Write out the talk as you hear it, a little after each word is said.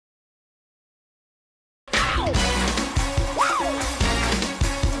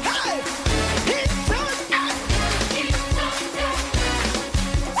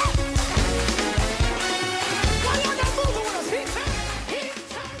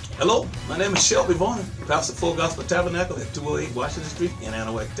Hello, my name is Shelby Varner, pastor of Full Gospel Tabernacle at 208 Washington Street in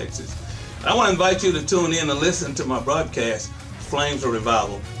Anahuac, Texas. I want to invite you to tune in and listen to my broadcast, Flames of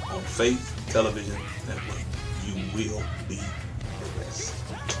Revival, on Faith Television Network. You will be blessed.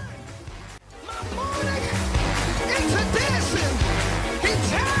 My morning into dancing. He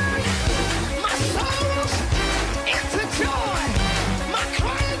turned my sorrows into joy. My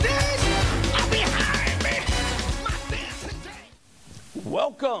crying days are behind me. My dancing days.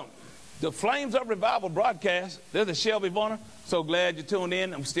 Welcome to Flames of Revival broadcast. This is Shelby Varner. So glad you tuned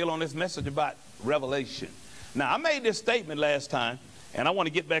in. I'm still on this message about Revelation. Now, I made this statement last time, and I want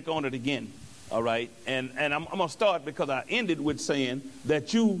to get back on it again. All right? And I'm going to start because I ended with saying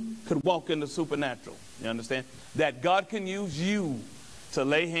that you could walk in the supernatural. You understand? That God can use you to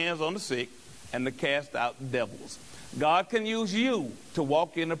lay hands on the sick and to cast out devils. God can use you to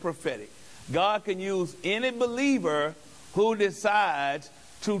walk in the prophetic. God can use any believer who decides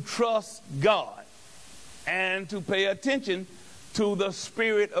to trust God and to pay attention to the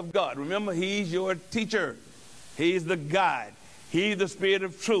Spirit of God. Remember, He's your teacher. He's the guide. He's the Spirit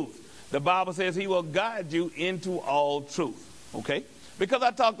of truth. The Bible says He will guide you into all truth. Okay? Because I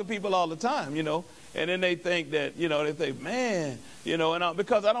talk to people all the time, you know, and then they think that, you know, they think, man, you know, and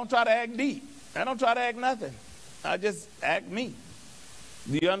because I don't try to act deep. I don't try to act nothing. I just act me.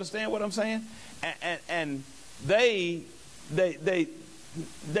 Do you understand what I'm saying? And they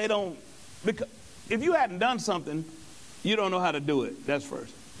don't, because if you hadn't done something, you don't know how to do it. That's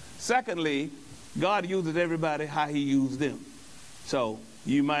first. Secondly, God uses everybody how He used them. So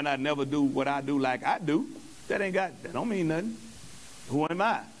you might not never do what I do like I do. That don't mean nothing. Who am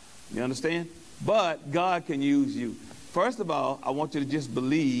I? You understand? But God can use you. First of all, I want you to just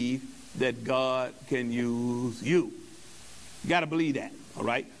believe that God can use you. You got to believe that, all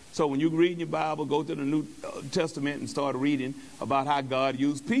right? So when you read your Bible, go to the New Testament and start reading about how God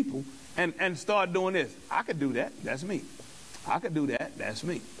used people and start doing this. I could do that. That's me. I could do that. That's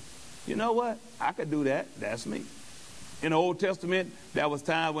me. You know what? I could do that. That's me. In the Old Testament, there was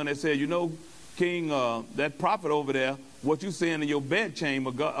time when they said, you know, King, that prophet over there, what you saying in your bed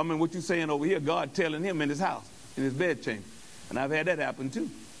chamber, God, I mean, what you saying over here, God telling him in his house, in his bed chamber. And I've had that happen too.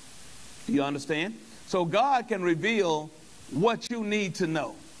 You understand? So God can reveal what you need to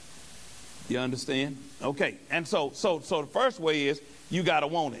know. You understand? Okay. And so the first way is you got to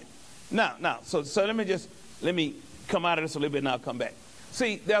want it. Now, so let me come out of this a little bit and I'll come back.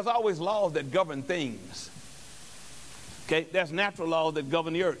 See, there's always laws that govern things. Okay? There's natural laws that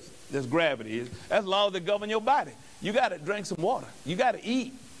govern the earth. There's gravity. That's laws that govern your body. You got to drink some water. You got to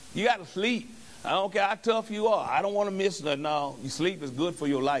eat. You got to sleep. I don't care how tough you are. I don't want to miss nothing. No, you sleep is good for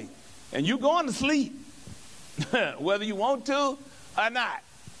your life. And you're going to sleep. Whether you want to or not.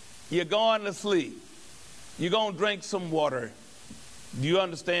 You're going to sleep. You're going to drink some water. Do you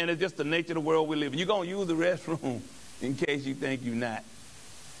understand? It's just the nature of the world we live in. You're going to use the restroom in case you think you're not.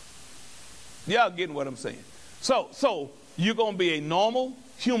 Y'all getting what I'm saying? So you're going to be a normal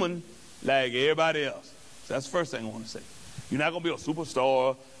human like everybody else. So that's the first thing I want to say. You're not going to be a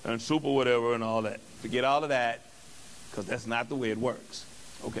superstar and super whatever and all that. Forget all of that because that's not the way it works.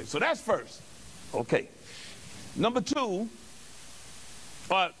 Okay, so that's first. Okay. Number two,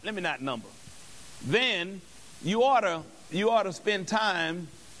 or let me not number. Then you ought to spend time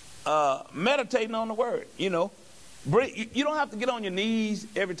meditating on the word. You know, you don't have to get on your knees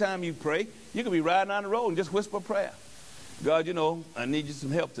every time you pray. You can be riding down the road and just whisper a prayer. God, you know, I need you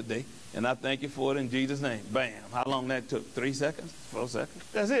some help today, and I thank you for it in Jesus' name. Bam. How long that took? 3 seconds? 4 seconds?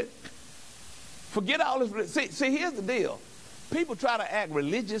 That's it. Forget all this. See, here's the deal. People try to act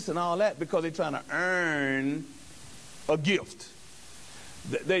religious and all that because they're trying to earn a gift.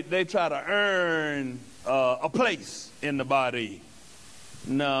 They try to earn a place in the body.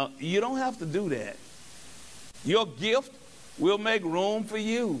 No, you don't have to do that. Your gift will make room for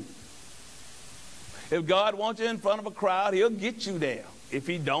you. If God wants you in front of a crowd, He'll get you there. If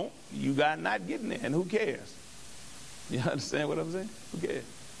He don't, you got not getting there, and who cares? You understand what I'm saying? Who cares?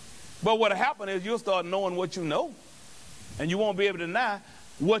 But what'll happen is you'll start knowing what you know, and you won't be able to deny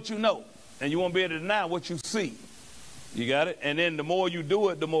what you know, and you won't be able to deny what you see. You got it? And then the more you do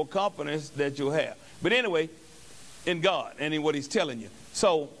it, the more confidence that you'll have. But anyway, in God and in what He's telling you.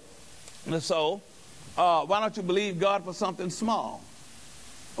 So why don't you believe God for something small?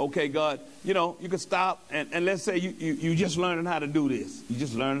 Okay, God, you know, you could stop and let's say you just learning how to do this. You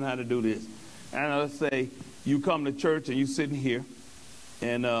just learning how to do this. And let's say you come to church and you're sitting here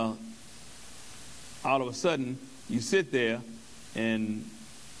and all of a sudden you sit there and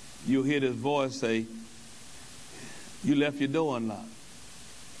you'll hear this voice say, you left your door unlocked.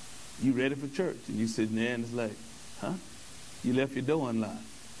 You ready for church? And you sitting there and it's like, huh? You left your door unlocked.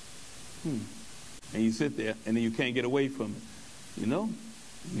 And you sit there, and then you can't get away from it. You know,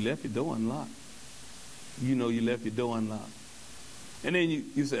 you left your door unlocked. You know you left your door unlocked. And then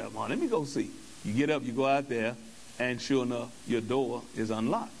you say, come on, let me go see. You get up, you go out there, and sure enough, your door is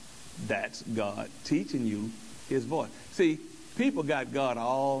unlocked. That's God teaching you his voice. See, people got God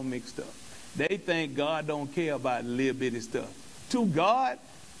all mixed up. They think God don't care about little bitty stuff. To God,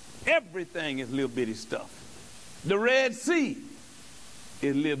 everything is little bitty stuff. The Red Sea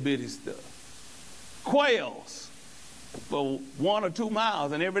is little bitty stuff. Quails for 1 or 2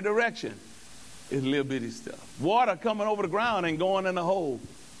 miles in every direction is little bitty stuff. Water coming over the ground and going in the hole.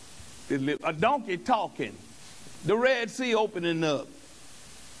 A donkey talking. The Red Sea opening up.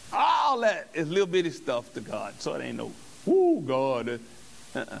 All that is little bitty stuff to God. So it ain't no, whoo, God.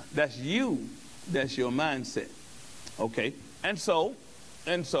 That's you. That's your mindset. Okay? And so,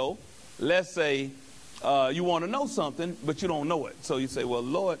 let's say you want to know something, but you don't know it. So you say, well,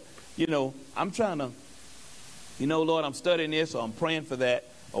 Lord, you know, I'm trying to, you know, Lord, I'm studying this, or I'm praying for that,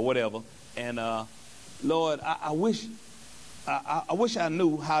 or whatever. And Lord, I wish I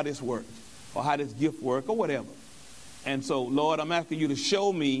knew how this worked, or how this gift worked, or whatever. And so, Lord, I'm asking you to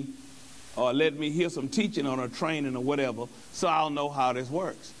show me, or let me hear some teaching on, or training, or whatever, so I'll know how this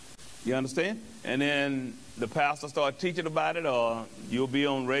works. You understand? And then the pastor start teaching about it, or you'll be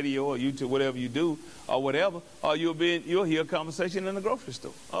on radio or YouTube, whatever you do, or whatever, or you'll hear a conversation in the grocery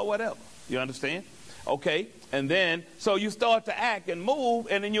store, or whatever. You understand? Okay. And then, so you start to act and move,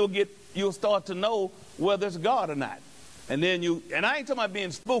 and then you'll start to know whether it's God or not. And then and I ain't talking about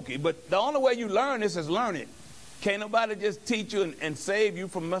being spooky, but the only way you learn this is learn it. Can't nobody just teach you and save you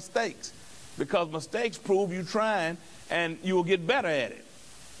from mistakes, because mistakes prove you trying, and you will get better at it.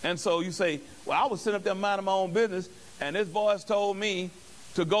 And so you say, well, I was sitting up there minding my own business, and this voice told me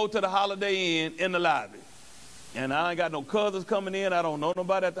to go to the Holiday Inn in the lobby. And I ain't got no cousins coming in. I don't know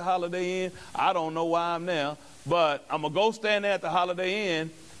nobody at the Holiday Inn. I don't know why I'm there. But I'm going to go stand there at the Holiday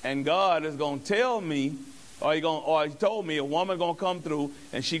Inn, and God is going to tell me, or he told me a woman going to come through,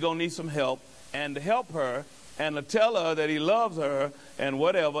 and she going to need some help, and to help her, and to tell her that he loves her, and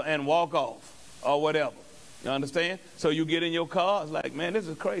whatever, and walk off, or whatever. You understand? So you get in your car, it's like, man, this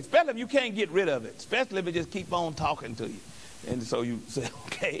is crazy. Especially if you can't get rid of it. Especially if it just keep on talking to you. And so you say,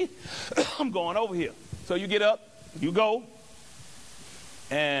 okay, I'm going over here. So you get up, you go,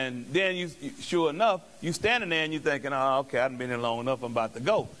 and then sure enough, you standing there and you thinking, oh, okay, I've been here long enough, I'm about to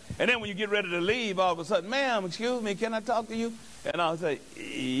go. And then when you get ready to leave, all of a sudden, ma'am, excuse me, can I talk to you? And I'll say,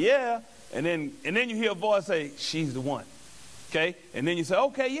 yeah. And then you hear a voice say, she's the one. Okay? And then you say,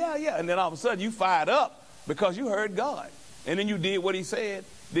 okay, yeah. And then all of a sudden you fired up because you heard God. And then you did what he said.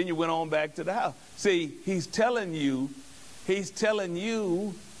 Then you went on back to the house. See, he's teaching you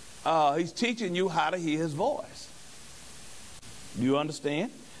how to hear his voice. Do you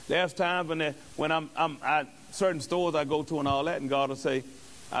understand? There's times when I'm certain stores I go to and all that, and God will say,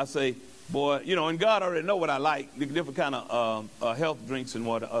 I say, boy, you know, and God already know what I like, the different kind of health drinks and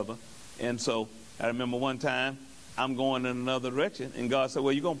whatever. And so I remember one time I'm going in another direction, and God said,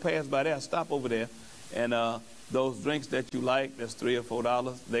 well, you're going to pass by there, stop over there, and those drinks that you like, that's $3 or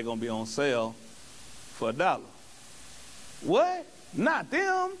 $4, they're going to be on sale for $1. What? Not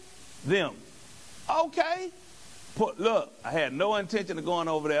them. Them. Okay. Look, I had no intention of going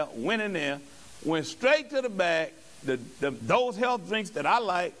over there, went in there, went straight to the back. Those health drinks that I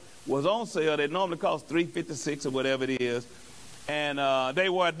like was on sale. They normally cost $3.56 or whatever it is. And they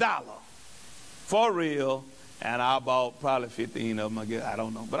were $1 for real. And I bought probably 15 of them, I guess. I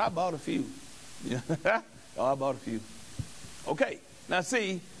don't know. But I bought a few. I bought a few. Okay. Now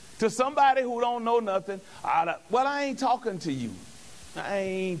see, to somebody who don't know nothing, well, I ain't talking to you. I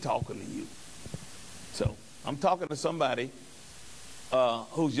ain't talking to you. So I'm talking to somebody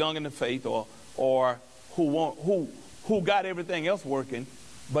who's young in the faith, or who got everything else working,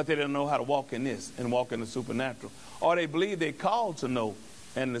 but they don't know how to walk in this and walk in the supernatural. Or they believe they're called to know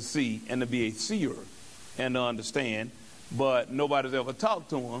and to see and to be a seer and to understand, but nobody's ever talked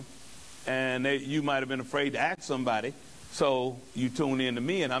to them. And you might have been afraid to ask somebody, so you tune in to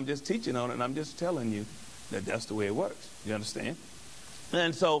me, and I'm just teaching on it, and I'm just telling you that that's the way it works. You understand?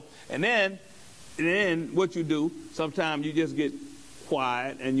 And so, and then what you do, sometimes you just get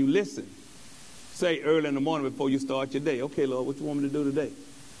quiet and you listen. Say early in the morning before you start your day, okay, Lord, what you want me to do today?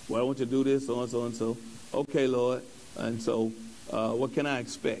 Well, I want you to do this, so and so and so. Okay, Lord. And so, what can I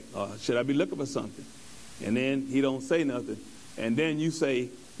expect? Should I be looking for something? And then he don't say nothing. And then you say,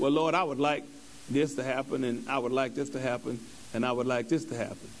 well, Lord, I would like this to happen, and I would like this to happen, and I would like this to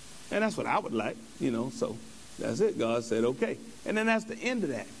happen. And that's what I would like, so that's it. God said, okay. And then that's the end of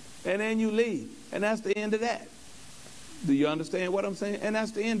that. And then you leave. And that's the end of that. Do you understand what I'm saying? And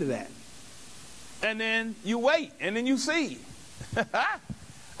that's the end of that. And then you wait, and then you see.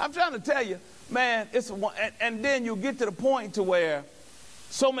 I'm trying to tell you, man, and then you get to the point to where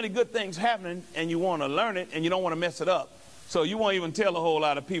so many good things happening, and you want to learn it, and you don't want to mess it up. So you won't even tell a whole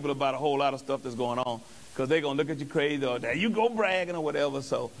lot of people about a whole lot of stuff that's going on, because they're going to look at you crazy, or there you go bragging or whatever.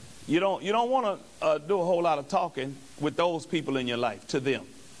 So you don't want to do a whole lot of talking with those people in your life, to them.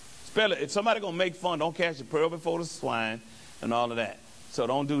 If somebody going to make fun, don't cast your pearl before the swine and all of that. So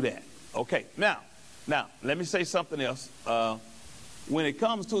don't do that. Okay, now, let me say something else. When it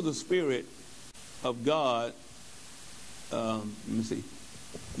comes to the Spirit of God, let me see.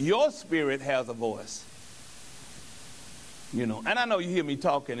 Your spirit has a voice. You know, and I know you hear me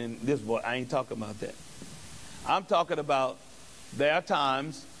talking in this voice. I ain't talking about that. I'm talking about there are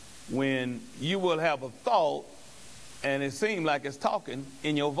times when you will have a thought and it seems like it's talking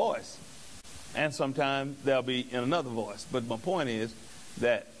in your voice. And sometimes there'll be in another voice. But my point is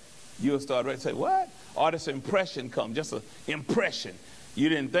that you'll start to say, what? Or this impression comes, just an impression. You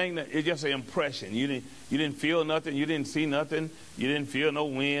didn't think that, it's just an impression. You didn't feel nothing, you didn't see nothing, you didn't feel no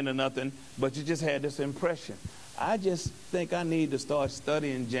wind or nothing, but you just had this impression. I just think I need to start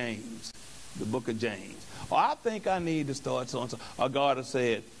studying James, the book of James. Or I think I need to start so-and-so. Or God has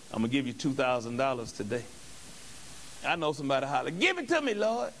said, I'm going to give you $2,000 today. I know somebody holler, give it to me,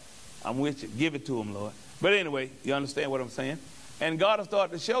 Lord. I'm with you. Give it to him, Lord. But anyway, you understand what I'm saying? And God will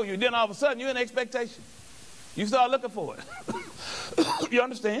start to show you. Then all of a sudden, you're in expectation. You start looking for it. You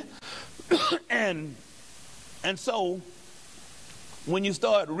understand? And so, when you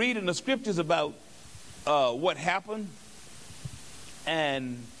start reading the scriptures about what happened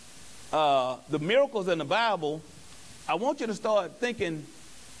and the miracles in the Bible, I want you to start thinking,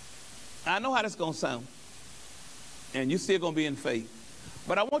 I know how this is going to sound, and you're still going to be in faith,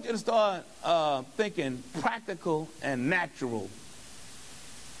 but I want you to start thinking practical and natural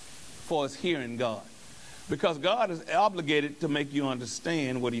for us hearing God. Because God is obligated to make you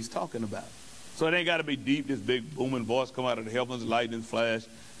understand what he's talking about. So it ain't got to be deep, this big booming voice come out of the heavens, lightning flash,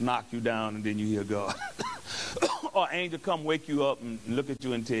 knock you down, and then you hear God. Or angel come wake you up and look at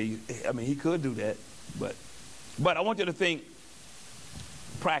you and tell you. I mean, he could do that. But I want you to think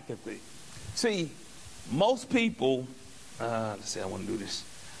practically. See, most people, let's see, I want to do this.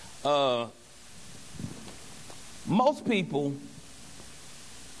 Most people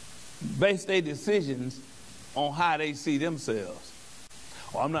base their decisions on how they see themselves.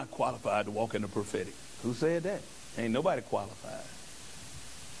 Oh, I'm not qualified to walk in the prophetic. Who said that? Ain't nobody qualified.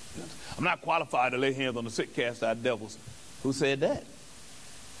 I'm not qualified to lay hands on the sick, cast out devils. Who said that?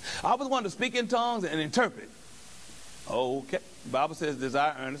 I was one to speak in tongues and interpret. Okay. The Bible says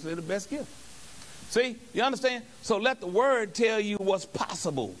desire earnestly the best gift. See, you understand? So let the word tell you what's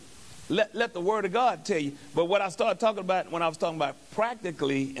possible. Let the word of God tell you. But what I started talking about when I was talking about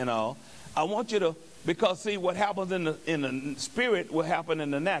practically and all, I want you to, because see, what happens in the spirit will happen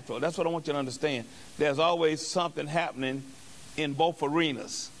in the natural. That's what I want you to understand. There's always something happening in both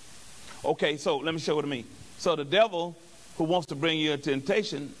arenas. Okay, so let me show you what I mean. So the devil who wants to bring you a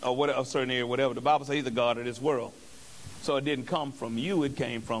temptation or whatever, a certain area, whatever, the Bible says he's the God of this world. So it didn't come from you, it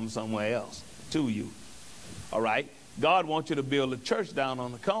came from somewhere else to you. All right? God wants you to build a church down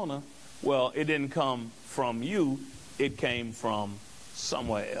on the corner. Well, it didn't come from you, it came from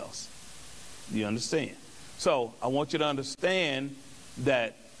somewhere else. You understand? So I want you to understand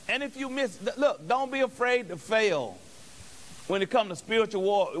that, and if you miss, look, don't be afraid to fail when it comes to spiritual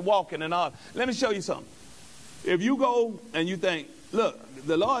walking and all. Let me show you something. If you go and you think, look,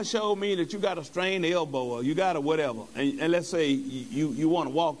 the Lord showed me that you got a strained elbow or you got a whatever, and let's say you want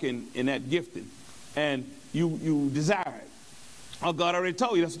to walk in that gifting, and you desire it. Oh, God already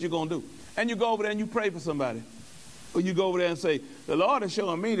told you that's what you're going to do. And you go over there and you pray for somebody. Or you go over there and say, the Lord is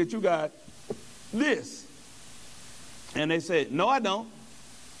showing me that you got this. And they say, no, I don't.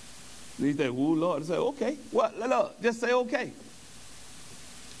 And you say, oh, Lord. They say, okay. Well, look, just say okay.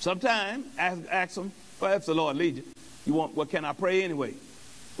 Sometimes ask them, well, if the Lord leads you, what can I pray anyway?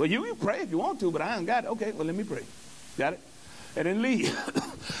 Well, you pray if you want to, but I ain't got it. Okay, well, let me pray. Got it? And then leave.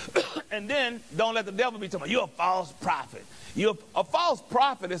 And then don't let the devil be telling you, you're a false prophet. A false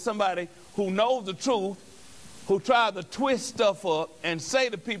prophet is somebody who knows the truth, who tries to twist stuff up and say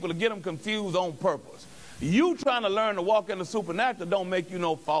to people to get them confused on purpose. You trying to learn to walk in the supernatural don't make you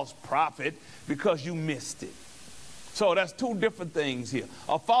no false prophet because you missed it. So that's two different things here.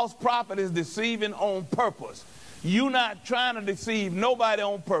 A false prophet is deceiving on purpose. You not trying to deceive nobody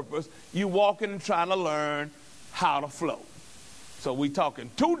on purpose. You walking and trying to learn how to flow. So we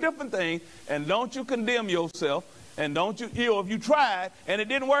talking two different things, and don't you condemn yourself, and don't you, if you tried and it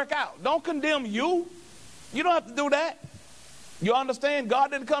didn't work out, don't condemn you. You don't have to do that. You understand?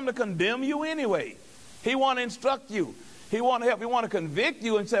 God didn't come to condemn you anyway. He want to instruct you. He want to help. He want to convict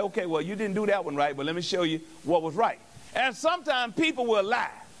you and say, okay, well, you didn't do that one right, but let me show you what was right. And sometimes people will lie.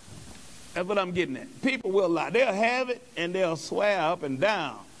 That's what I'm getting at. People will lie. They'll have it and they'll swear up and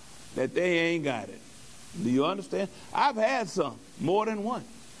down that they ain't got it. Do you understand? I've had some, more than one.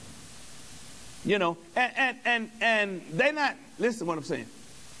 You know, and they not, listen to what I'm saying.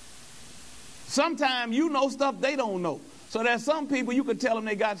 Sometimes you know stuff they don't know. So there's some people you could tell them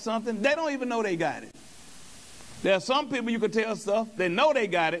they got something, they don't even know they got it. There are some people you could tell stuff, they know they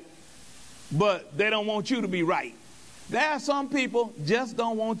got it, but they don't want you to be right. There are some people just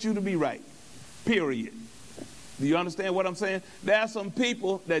don't want you to be right, period. Do you understand what I'm saying? There are some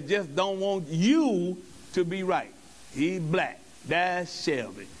people that just don't want you to be right. He black, that's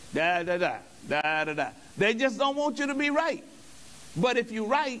Shelby, da-da-da. They just don't want you to be right. But if you're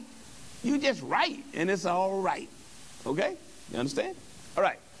right, you just right, and it's all right. Okay? You understand? All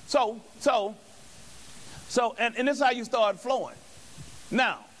right. So, and this is how you start flowing.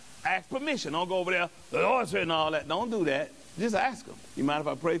 Now, ask permission. Don't go over there, the Lord said and all that. Don't do that. Just ask him. You mind if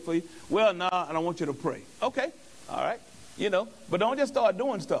I pray for you? Well, no, I don't want you to pray. Okay. All right. You know, but don't just start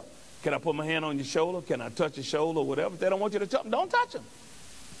doing stuff. Can I put my hand on your shoulder? Can I touch your shoulder or whatever? If they don't want you to touch them, don't touch them.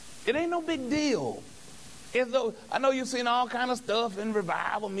 It ain't no big deal. It's though, I know you've seen all kind of stuff in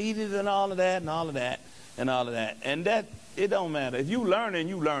revival meetings and all of that and all of that and all of that. And that, it don't matter. If you learning,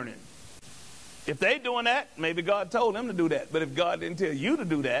 you learning. If they doing that, maybe God told them to do that. But if God didn't tell you to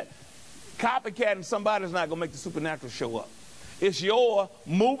do that, copycatting somebody's not going to make the supernatural show up. It's your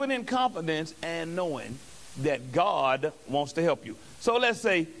moving in confidence and knowing that God wants to help you. So let's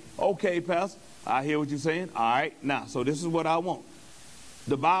say, okay, Pastor, I hear what you're saying. All right, now, so this is what I want.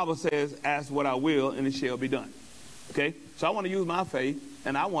 The Bible says, ask what I will, and it shall be done. Okay? So I want to use my faith,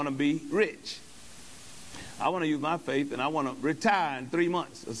 and I want to be rich. I want to use my faith, and I want to retire in 3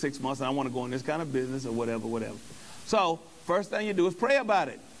 months or 6 months, and I want to go in this kind of business or whatever. So first thing you do is pray about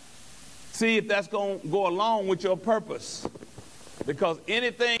it. See if that's going to go along with your purpose. Because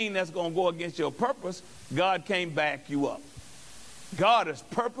anything that's going to go against your purpose, God can't back you up. God is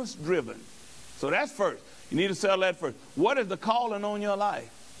purpose-driven. So that's first. You need to settle that first. What is the calling on your life?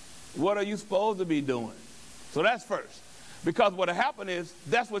 What are you supposed to be doing? So that's first. Because what will happen is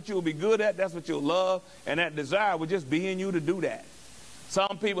that's what you'll be good at, that's what you'll love, and that desire will just be in you to do that.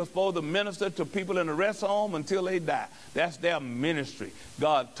 Some people are supposed to minister to people in the rest home until they die. That's their ministry.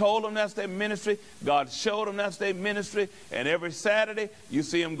 God told them that's their ministry. God showed them that's their ministry. And every Saturday, you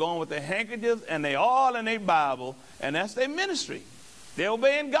see them going with their handkerchiefs, and they all in their Bible, and that's their ministry. They're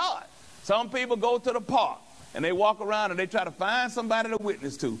obeying God. Some people go to the park, and they walk around, and they try to find somebody to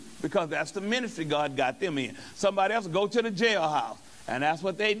witness to, because that's the ministry God got them in. Somebody else go to the jailhouse, and that's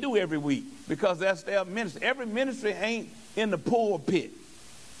what they do every week, because that's their ministry. Every ministry ain't in the pulpit.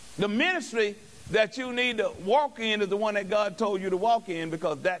 The ministry that you need to walk in is the one that God told you to walk in,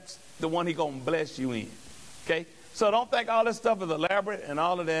 because that's the one He's going to bless you in. Okay? So don't think all this stuff is elaborate and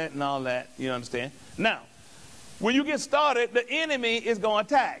all of that and all that. You understand? Now, when you get started, the enemy is going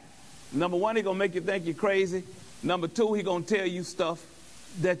to attack. Number one, he's going to make you think you're crazy. Number two, he's going to tell you stuff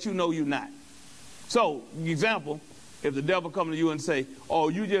that you know you're not. So, example, if the devil comes to you and say, oh,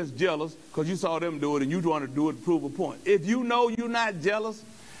 you just jealous because you saw them do it and you want to do it to prove a point. If you know you're not jealous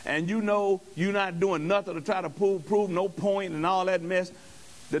and you know you're not doing nothing to try to prove no point and all that mess,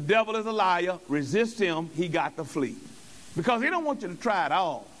 the devil is a liar. Resist him. He got to flee. Because he don't want you to try it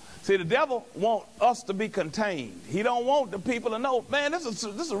all. See, the devil wants us to be contained. He don't want the people to know, man, this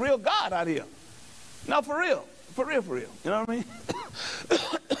is a real God out here. No, for real. For real, for real. You know what I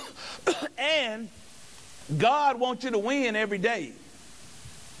mean? And God wants you to win every day.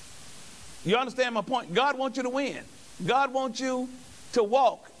 You understand my point? God wants you to win. God wants you to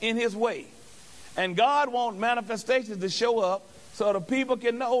walk in His way. And God wants manifestations to show up so the people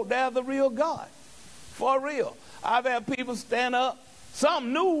can know they're the real God. For real. I've had people stand up.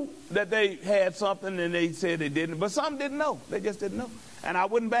 Some knew that they had something and they said they didn't, but some didn't know. They just didn't know. And I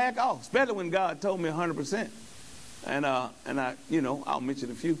wouldn't back off, especially when God told me 100%. And I, you know, I'll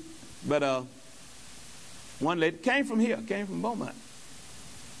mention a few. But one lady came from here, came from Beaumont.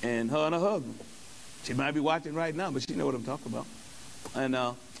 And her husband, she might be watching right now, but she know what I'm talking about. And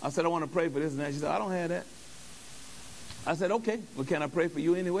I said, I want to pray for this and that. She said, I don't have that. I said, okay, well, can I pray for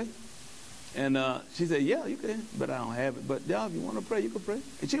you anyway? And she said, yeah, you can, but I don't have it. But, yeah, if you want to pray, you can pray.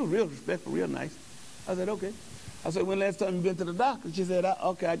 And she was real respectful, real nice. I said, okay. I said, when last time you been to the doctor? She said,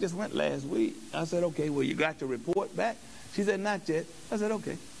 okay, I just went last week. I said, okay, well, you got your report back? She said, not yet. I said,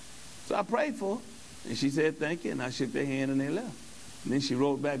 okay. So I prayed for her. And she said, thank you. And I shook their hand and they left. And then she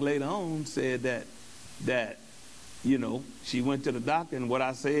wrote back later on, said that you know, she went to the doctor, and what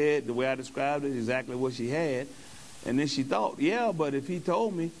I said, the way I described it, exactly what she had. And then she thought, yeah, but if he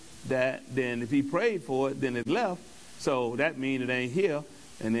told me that, then if he prayed for it, then it left. So that means it ain't here,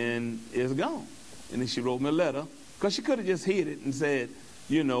 and then it's gone. And then she wrote me a letter, because she could have just hid it and said,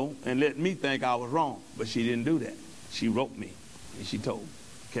 you know, and let me think I was wrong. But she didn't do that. She wrote me, and she told me.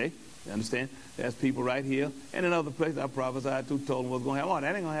 Okay? You understand? There's people right here, and in other places I prophesied to, told them what's going to happen. Oh,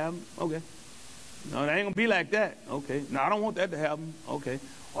 that ain't going to happen. Okay. No, that ain't going to be like that. Okay. No, I don't want that to happen. Okay.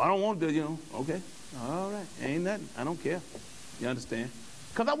 Well, I don't want to, you know. Okay. All right. Ain't nothing. I don't care. You understand?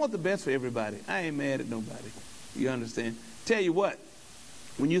 Because I want the best for everybody. I ain't mad at nobody. You understand? Tell you what,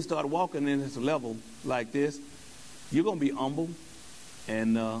 when you start walking in this level like this, you're going to be humble,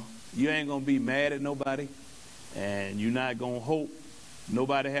 and you ain't going to be mad at nobody, and you're not going to hope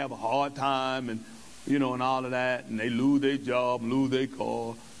nobody have a hard time, and, you know, and all of that, and they lose their job, lose their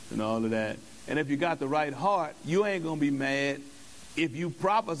car, and all of that. And if you got the right heart, you ain't going to be mad if you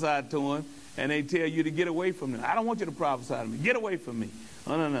prophesy to them and they tell you to get away from them. I don't want you to prophesy to me. Get away from me.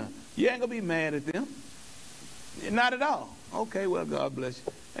 Oh, no, no. You ain't going to be mad at them. Not at all. Okay, well, God bless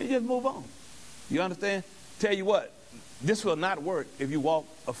you. And you just move on. You understand? Tell you what, this will not work if you walk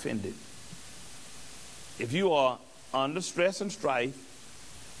offended. If you are under stress and strife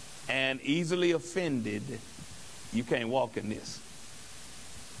and easily offended, you can't walk in this.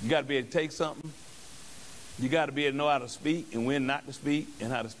 You got to be able to take something. You got to be able to know how to speak and when not to speak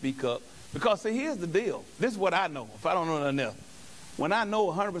and how to speak up. Because, see, here's the deal. This is what I know, if I don't know nothing else. When I know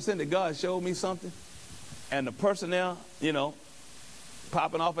 100% that God showed me something, and the person there, you know,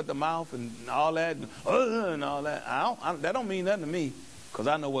 popping off at the mouth and all that, and all that, that don't mean nothing to me, because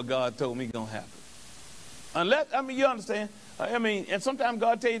I know what God told me going to happen. Unless, I mean, you understand? I mean, and sometimes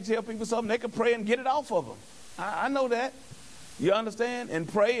God tell you to tell people something, they can pray and get it off of them. I know that. You understand?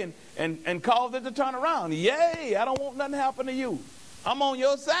 And pray and cause it to turn around. Yay, I don't want nothing to happen to you. I'm on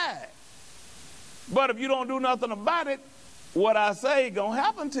your side. But if you don't do nothing about it, what I say going to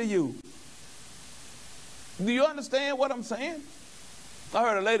happen to you. Do you understand what I'm saying? I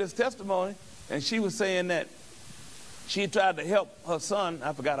heard a lady's testimony, and she was saying that she tried to help her son,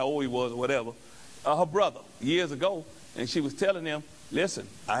 I forgot how old he was or whatever, her brother, years ago, and she was telling him, listen,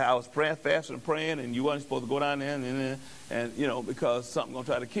 I was praying, fasting and praying, and you weren't supposed to go down there, and you know, because something's going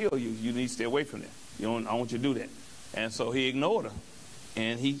to try to kill you. You need to stay away from that. I don't want you to do that. And so he ignored her,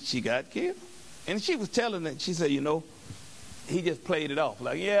 and she got killed. And she was telling that, she said, you know, he just played it off.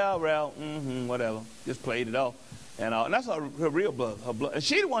 Like, yeah, well, whatever. Just played it off. And that's her real blood. Her blood. And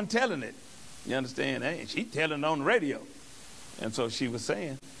she the one telling it. You understand? And she telling it on the radio. And so she was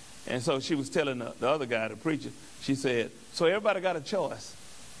saying, and so she was telling the other guy, the preacher, she said, so everybody got a choice.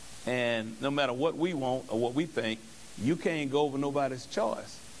 And no matter what we want or what we think, you can't go over nobody's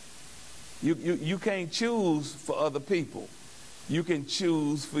choice. You can't choose for other people. You can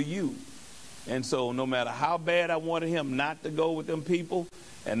choose for you. And so no matter how bad I wanted him not to go with them people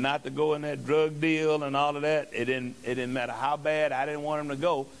and not to go in that drug deal and all of that, it didn't matter how bad I didn't want him to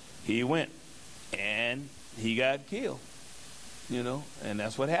go, he went. And he got killed, you know, and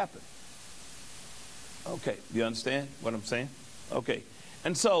that's what happened. Okay, you understand what I'm saying? Okay,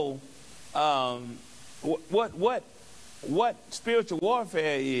 and so what spiritual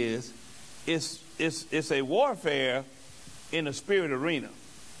warfare is it's a warfare in the spirit arena.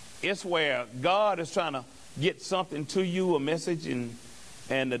 It's where God is trying to get something to you, a message,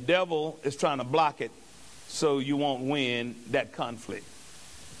 and the devil is trying to block it so you won't win that conflict.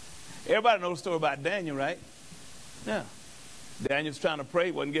 Everybody knows the story about Daniel, right? Yeah. Daniel's trying to pray,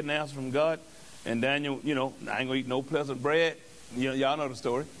 wasn't getting an answer from God. And Daniel, you know, I ain't going to eat no pleasant bread. You know, y'all know the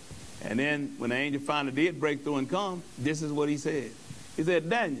story. And then when the angel finally did break through and come, this is what he said. He said,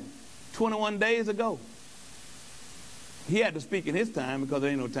 Daniel, 21 days ago. He had to speak in his time because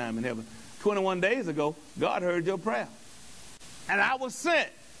there ain't no time in heaven. 21 days ago, God heard your prayer. And I was sent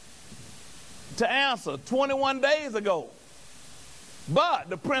to answer 21 days ago. But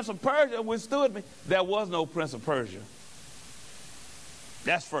the prince of Persia withstood me. There was no prince of Persia.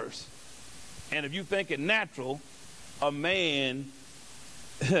 That's first. And if you think it natural, a man,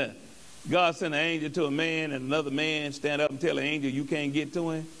 God sent an angel to a man and another man stand up and tell an angel you can't get to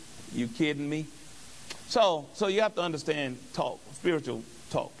him? You kidding me? So you have to understand talk, spiritual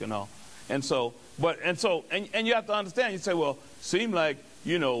talk and all. And so you have to understand, you say, well, seem like,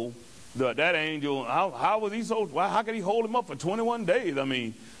 you know, that angel, how was he so, how could he hold him up for 21 days? I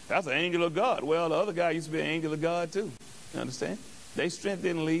mean, that's an angel of God. Well, the other guy used to be an angel of God too. You understand? Their strength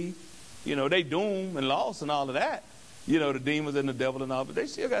didn't leave. You know, they doomed and lost and all of that. You know, the demons and the devil and all, but they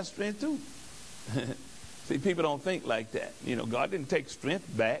still got strength too. See, people don't think like that. You know, God didn't take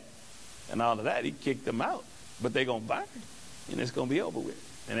strength back and all of that. He kicked them out. but they're going to burn, and it's going to be over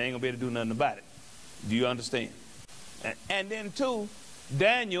with, and they ain't going to be able to do nothing about it. Do you understand? And then, too,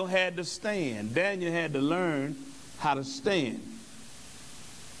 Daniel had to stand. Daniel had to learn how to stand.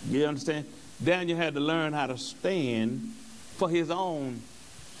 You understand? Daniel had to learn how to stand for his own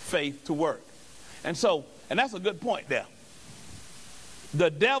faith to work. And so, and that's a good point there. The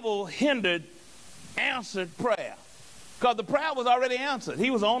devil hindered answered prayer because the prayer was already answered.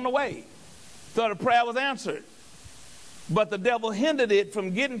 He was on the way. So the prayer was answered. But the devil hindered it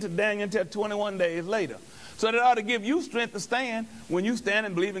from getting to Daniel until 21 days later. So that ought to give you strength to stand when you stand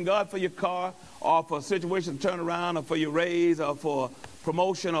and believe in God for your car or for a situation to turn around or for your raise or for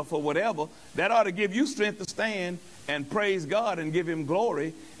promotion or for whatever. That ought to give you strength to stand and praise God and give him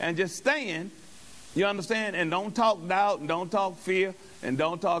glory and just stand. You understand? And don't talk doubt and don't talk fear and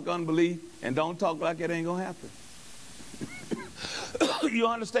don't talk unbelief and don't talk like it ain't going to happen. You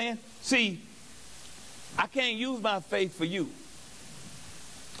understand? See, I can't use my faith for you.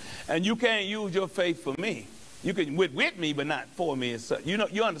 And you can't use your faith for me. You can with me, but not for me as such. You know,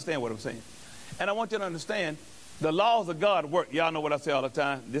 you understand what I'm saying. And I want you to understand the laws of God work. Y'all know what I say all the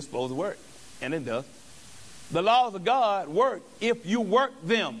time. This is supposed to work. And it does. The laws of God work if you work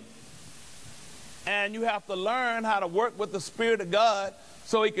them. And you have to learn how to work with the Spirit of God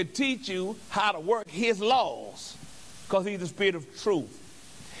so he could teach you how to work his laws. Because he's the Spirit of truth.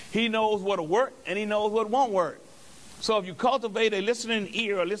 He knows what'll work and he knows what won't work. So if you cultivate a listening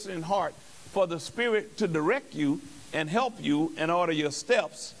ear or listening heart for the Spirit to direct you and help you and order your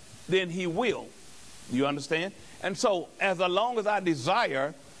steps, then he will. You understand? And so as long as I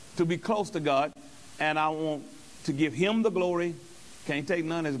desire to be close to God and I want to give him the glory, can't take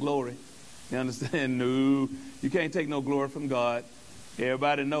none of his glory. You understand? No, you can't take no glory from God.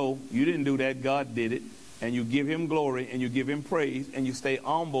 Everybody know you didn't do that. God did it. And you give him glory and you give him praise and you stay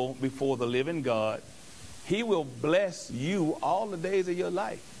humble before the living God. He will bless you all the days of your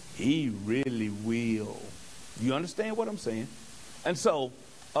life. He really will. You understand what I'm saying? And so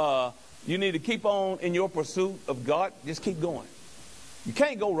you need to keep on in your pursuit of God. Just keep going. You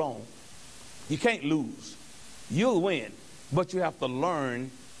can't go wrong. You can't lose. You'll win. But you have to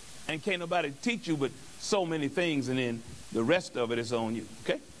learn. And can't nobody teach you but so many things. And then the rest of it is on you.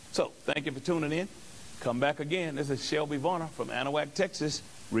 Okay? So thank you for tuning in. Come back again. This is Shelby Varner from Anahuac, Texas.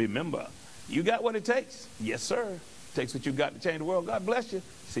 Remember, you got what it takes. Yes, sir. It takes what you got to change the world. God bless you.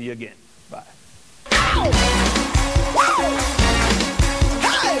 See you again. Bye.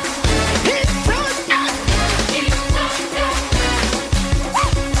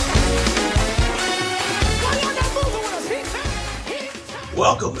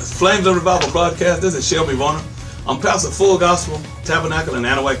 Welcome. It's Flames of Revival broadcast. This is Shelby Varner. I'm pastor Full Gospel Tabernacle in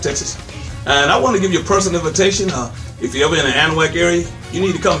Anahuac, Texas. And I want to give you a personal invitation. If you're ever in the Anahuac area, you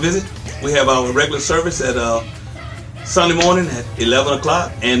need to come visit. We have our regular service at Sunday morning at 11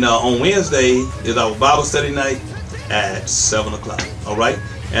 o'clock. And on Wednesday is our Bible study night at 7 o'clock. All right?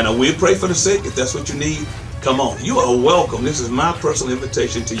 And we'll pray for the sick. If that's what you need, come on. You are welcome. This is my personal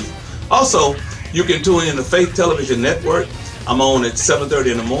invitation to you. Also, you can tune in the Faith Television Network. I'm on at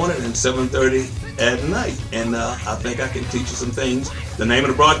 7:30 in the morning and 7:30 at night. And I think I can teach you some things. The name of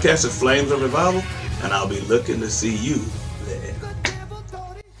the broadcast is Flames of Revival. And I'll be looking to see you there.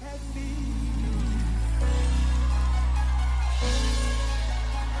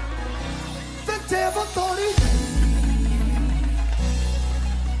 The devil thought